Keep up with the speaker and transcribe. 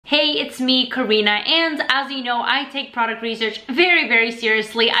Hey, it's me, Karina, and as you know, I take product research very, very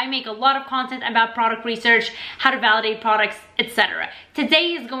seriously. I make a lot of content about product research, how to validate products, etc. Today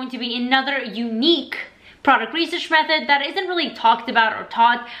is going to be another unique product research method that isn't really talked about or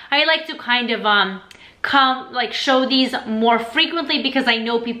taught. I like to kind of show these more frequently because I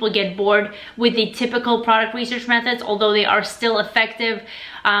know people get bored with the typical product research methods, although they are still effective.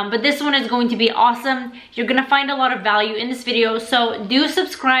 But this one is going to be awesome. You're gonna find a lot of value in this video, so do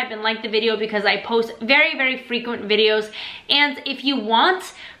subscribe and like the video because I post very, very frequent videos. And if you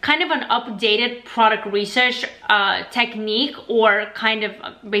want kind of an updated product research technique, or kind of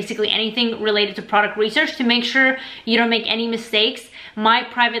basically anything related to product research to make sure you don't make any mistakes, my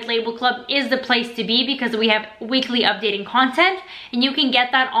private label club is the place to be because we have weekly updating content, and you can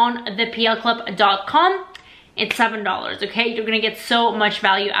get that on theplclub.com. It's $7, okay? You're gonna get so much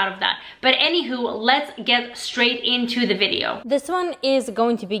value out of that. But anywho, let's get straight into the video. This one is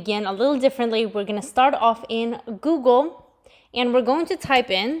going to begin a little differently. We're gonna start off in Google, and we're going to type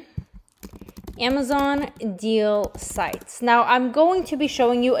in Amazon deal sites. Now, I'm going to be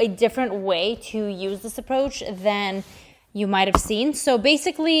showing you a different way to use this approach than you might have seen. So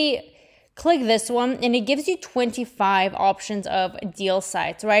basically, click this one and it gives you 25 options of deal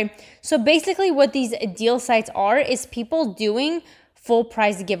sites, right? So basically what these deal sites are is people doing full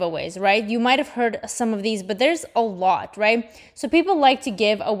price giveaways, right? You might have heard some of these, but there's a lot, right? So people like to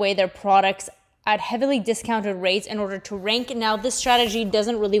give away their products at heavily discounted rates in order to rank. Now, this strategy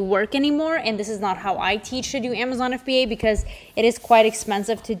doesn't really work anymore, and this is not how I teach to do Amazon FBA because it is quite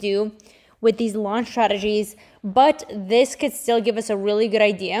expensive to do with these launch strategies, but this could still give us a really good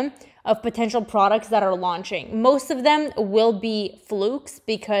idea of potential products that are launching. Most of them will be flukes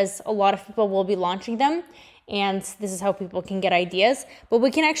because a lot of people will be launching them, and this is how people can get ideas. But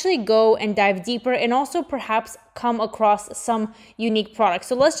we can actually go and dive deeper and also perhaps come across some unique products.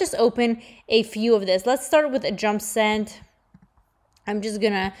 So let's just open a few of this. Let's start with a jump send. I'm just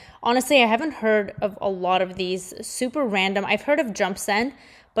gonna, honestly, I haven't heard of a lot of these, super random. I've heard of jump send,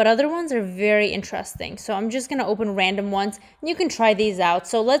 but other ones are very interesting. So I'm just gonna open random ones and you can try these out.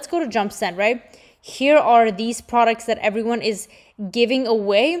 So let's go to jump send, right? Here are these products that everyone is giving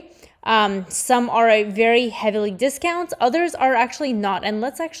away. Some are very heavily discounted, others are actually not. And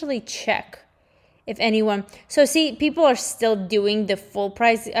let's actually check if anyone, so see, people are still doing the full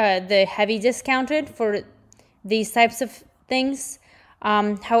price, the heavy discounted for these types of things.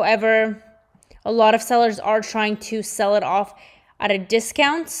 However, a lot of sellers are trying to sell it off at a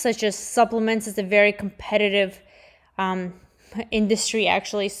discount, such as supplements. Is a very competitive industry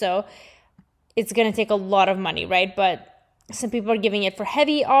actually, so it's gonna take a lot of money, right? But some people are giving it for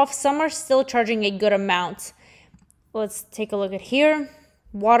heavy off, some are still charging a good amount. Let's take a look at here.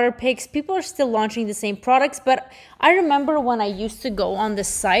 Water picks, people are still launching the same products, but I remember when I used to go on this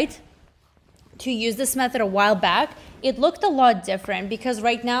site to use this method a while back, it looked a lot different because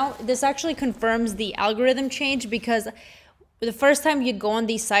right now this actually confirms the algorithm change, because the first time you'd go on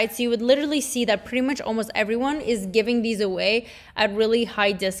these sites, you would literally see that pretty much almost everyone is giving these away at really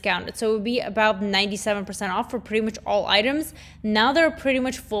high discount. So it would be about 97% off for pretty much all items. Now they're pretty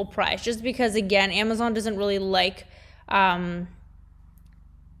much full price, just because, again, Amazon doesn't really like that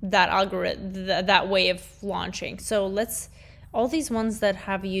algorithm, that way of launching. So let's, all these ones that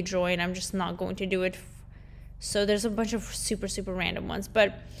have you join, I'm just not going to do it. So there's a bunch of super, super random ones,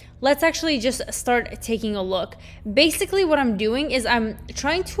 but let's actually just start taking a look. Basically what I'm doing is I'm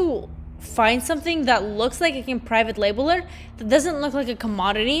trying to find something that looks like I can private label it, that doesn't look like a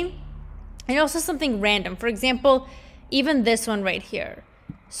commodity, and also something random. For example, even this one right here.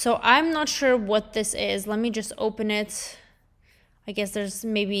 So I'm not sure what this is. Let me just open it. I guess there's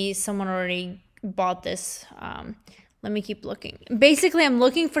maybe someone already bought this. Let me keep looking. Basically, I'm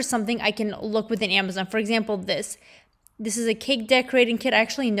looking for something I can look within Amazon. For example, this is a cake decorating kit. I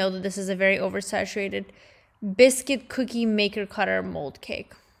actually know that this is a very oversaturated biscuit cookie maker cutter mold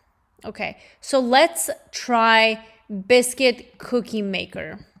cake. Okay, so let's try biscuit cookie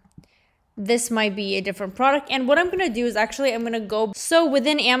maker. This might be a different product. And what I'm going to do is actually I'm going to go, so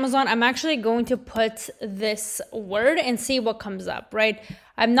within Amazon, I'm actually going to put this word and see what comes up, right?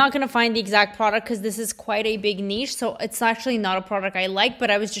 I'm not going to find the exact product because this is quite a big niche. So it's actually not a product I like,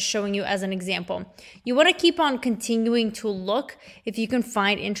 but I was just showing you as an example. You want to keep on continuing to look if you can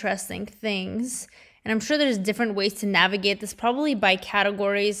find interesting things. And I'm sure there's different ways to navigate this, probably by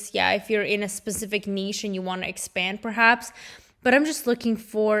categories. Yeah, if you're in a specific niche and you want to expand perhaps. But I'm just looking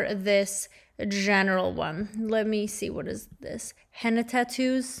for this general one. Let me see, what is this? Henna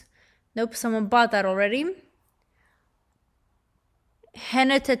tattoos. Nope, someone bought that already.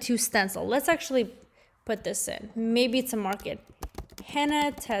 Henna tattoo stencil. Let's actually put this in. Maybe it's a market.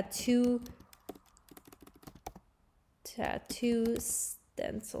 henna tattoo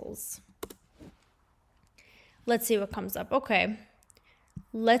stencils. Let's see what comes up. Okay,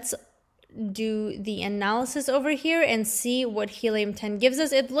 let's do the analysis over here and see what helium-10 gives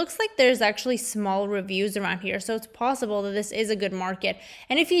us. It looks like there's actually small reviews around here, so it's possible that this is a good market.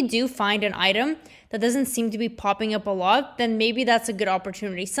 And if you do find an item that doesn't seem to be popping up a lot, then maybe that's a good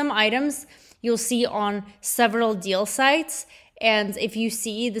opportunity. Some items you'll see on several deal sites, and if you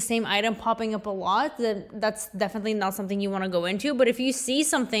see the same item popping up a lot, then that's definitely not something you want to go into. But if you see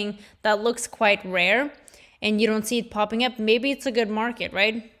something that looks quite rare and you don't see it popping up, maybe it's a good market,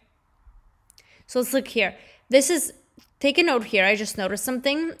 right? So let's look here. Take a note here. I just noticed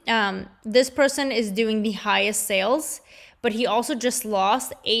something. This person is doing the highest sales, but he also just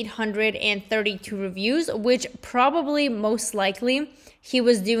lost 832 reviews, which probably most likely he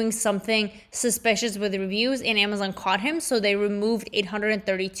was doing something suspicious with the reviews and Amazon caught him. So they removed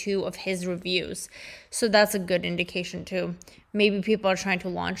 832 of his reviews. So that's a good indication too. Maybe people are trying to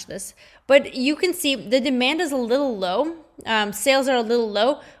launch this, but you can see the demand is a little low. Sales are a little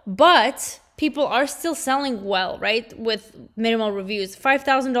low, but people are still selling well, right? With minimal reviews,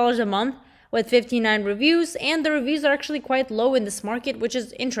 $5,000 a month with 59 reviews. And the reviews are actually quite low in this market, which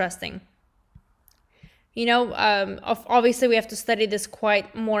is interesting. You know, obviously we have to study this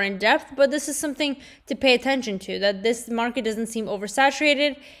quite more in depth, but this is something to pay attention to, that this market doesn't seem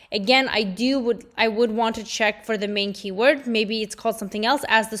oversaturated. Again, I would want to check for the main keyword. Maybe it's called something else,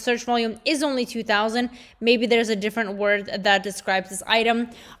 as the search volume is only 2,000. Maybe there's a different word that describes this item.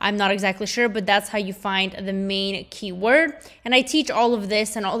 I'm not exactly sure, but that's how you find the main keyword. And I teach all of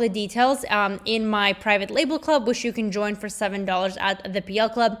this and all the details in my private label club, which you can join for $7 at the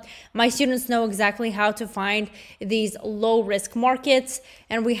PL Club. My students know exactly how to find these low risk markets,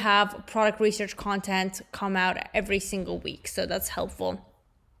 and we have product research content come out every single week, so that's helpful.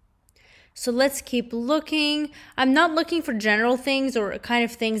 So let's keep looking. I'm not looking for general things or kind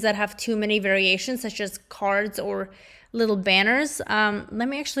of things that have too many variations, such as cards or little banners. Let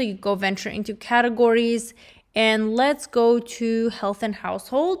me actually go venture into categories, and let's go to health and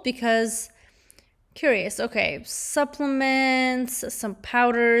household because curious. Okay, supplements, some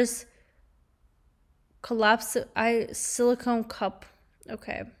powders, silicone cup.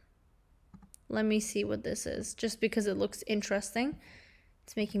 Okay, let me see what this is, just because it looks interesting.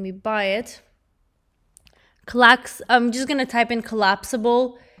 It's making me buy it. I'm just gonna type in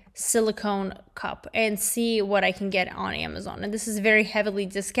collapsible silicone cup and see what I can get on Amazon. And this is very heavily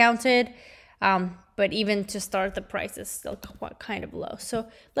discounted, but even to start, the price is still kind of low. So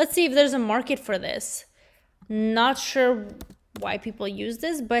let's see if there's a market for this. Not sure why people use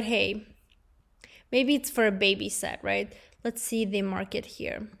this, but hey, maybe it's for a baby set, right? Let's see the market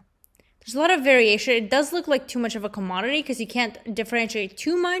here. There's a lot of variation. It does look like too much of a commodity because you can't differentiate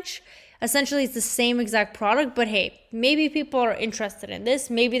too much. Essentially, it's the same exact product, but hey, maybe people are interested in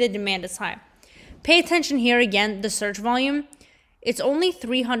this. Maybe the demand is high. Pay attention here again, the search volume. It's only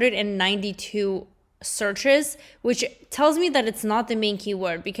 392 searches, which tells me that it's not the main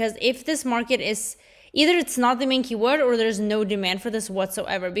keyword, because if this market is either it's not the main keyword or there's no demand for this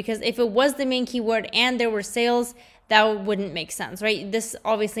whatsoever, because if it was the main keyword and there were sales, that wouldn't make sense, right? This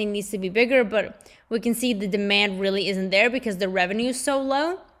obviously needs to be bigger, but we can see the demand really isn't there because the revenue is so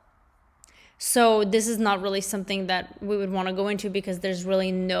low. So this is not really something that we would want to go into because there's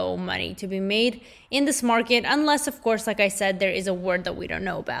really no money to be made in this market, unless, of course, like I said, there is a word that we don't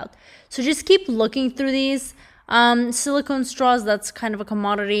know about. So just keep looking through these. Silicone straws, that's kind of a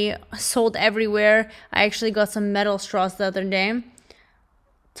commodity, sold everywhere. I actually got some metal straws the other day.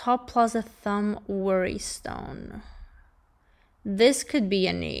 Top Plaza Thumb Worry Stone. This could be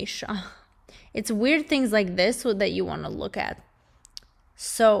a niche. It's weird things like this that you want to look at.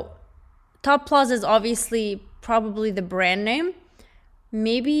 So Top Plaza is obviously probably the brand name.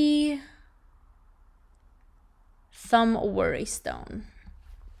 Maybe Thumb Worry Stone.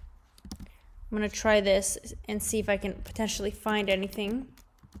 I'm going to try this and see if I can potentially find anything.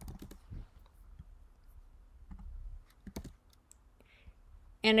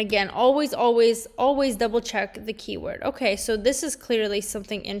 And again, always double check the keyword. Okay, so this is clearly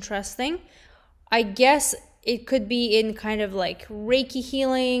something interesting. I guess it could be in kind of like Reiki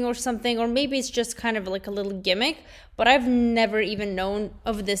healing or something, or maybe it's just kind of like a little gimmick, but I've never even known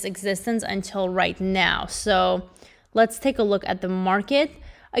of this existence until right now. So let's take a look at the market.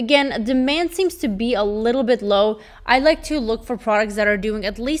 Again, demand seems to be a little bit low. I like to look for products that are doing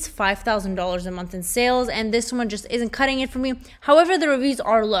at least $5,000 a month in sales, and this one just isn't cutting it for me. However, the reviews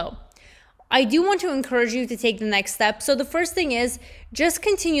are low. I do want to encourage you to take the next step. So the first thing is just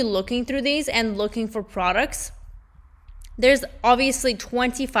continue looking through these and looking for products There's obviously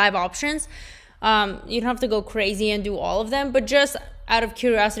 25 options. You don't have to go crazy and do all of them, but just out of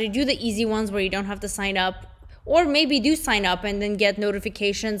curiosity, do the easy ones where you don't have to sign up, or maybe do sign up and then get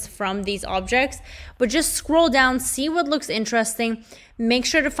notifications from these objects. But just scroll down, see what looks interesting, make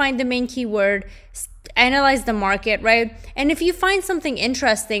sure to find the main keyword, analyze the market, right? And if you find something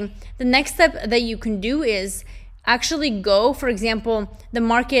interesting, the next step that you can do is actually go, for example, the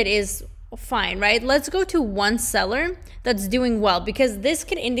market is fine, right? Let's go to one seller that's doing well, because this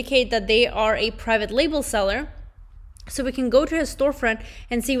can indicate that they are a private label seller. So we can go to his storefront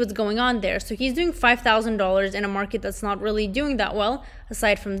and see what's going on there. So he's doing $5,000 in a market that's not really doing that well,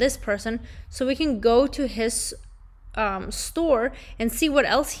 aside from this person. So we can go to his store and see what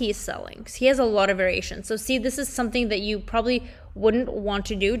else he's selling. He has a lot of variations. So see, this is something that you probably wouldn't want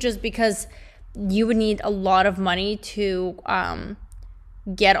to do, just because you would need a lot of money to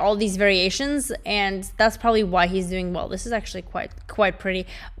get all these variations, and that's probably why he's doing well. This is actually quite pretty.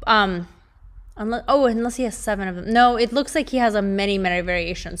 Unless he has 7 of them. No, it looks like he has many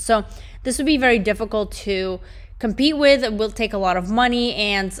variations. So this would be very difficult to compete with. It will take a lot of money,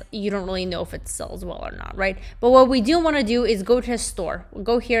 and you don't really know if it sells well or not, right? But what we do want to do is go to his store. We'll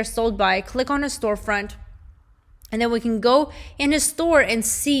go here, sold by, click on his storefront, and then we can go in his store and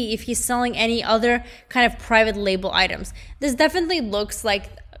see if he's selling any other kind of private label items. This definitely looks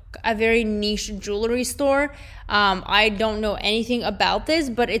like a very niche jewelry store. I don't know anything about this,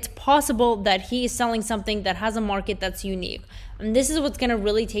 but it's possible that he is selling something that has a market that's unique. And this is what's going to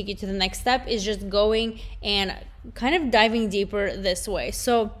really take you to the next step, is just going and kind of diving deeper this way.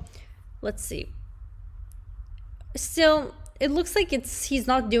 So let's see. Still, it looks like he's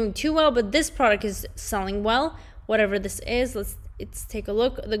not doing too well, but this product is selling well. Whatever this is, let's take a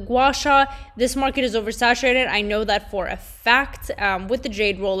look. The gua sha, this market is oversaturated. I know that for a fact with the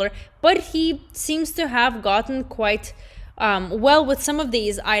jade roller, but he seems to have gotten quite well with some of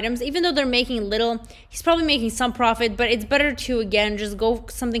these items. Even though they're making little, he's probably making some profit, but it's better to, again, just go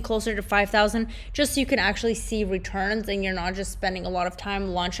something closer to 5,000, just so you can actually see returns and you're not just spending a lot of time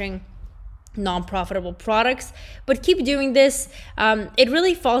launching non-profitable products. But keep doing this. It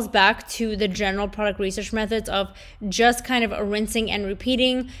really falls back to the general product research methods of just kind of rinsing and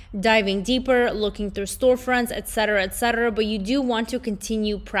repeating, diving deeper, looking through storefronts, etc. But you do want to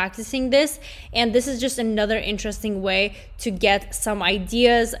continue practicing this, and this is just another interesting way to get some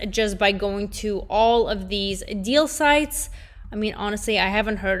ideas just by going to all of these deal sites. I mean, honestly, I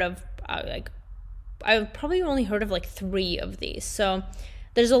haven't heard of I've probably only heard of like 3 of these. So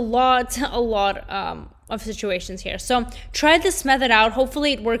there's a lot of situations here. So try this method out.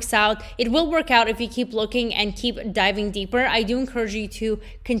 Hopefully it works out. It will work out if you keep looking and keep diving deeper. I do encourage you to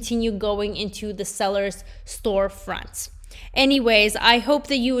continue going into the seller's storefronts. Anyways, I hope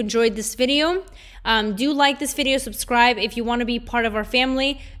that you enjoyed this video. Do like this video, subscribe. If you want to be part of our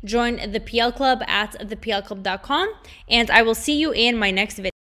family, join the PL Club at theplclub.com, and I will see you in my next video.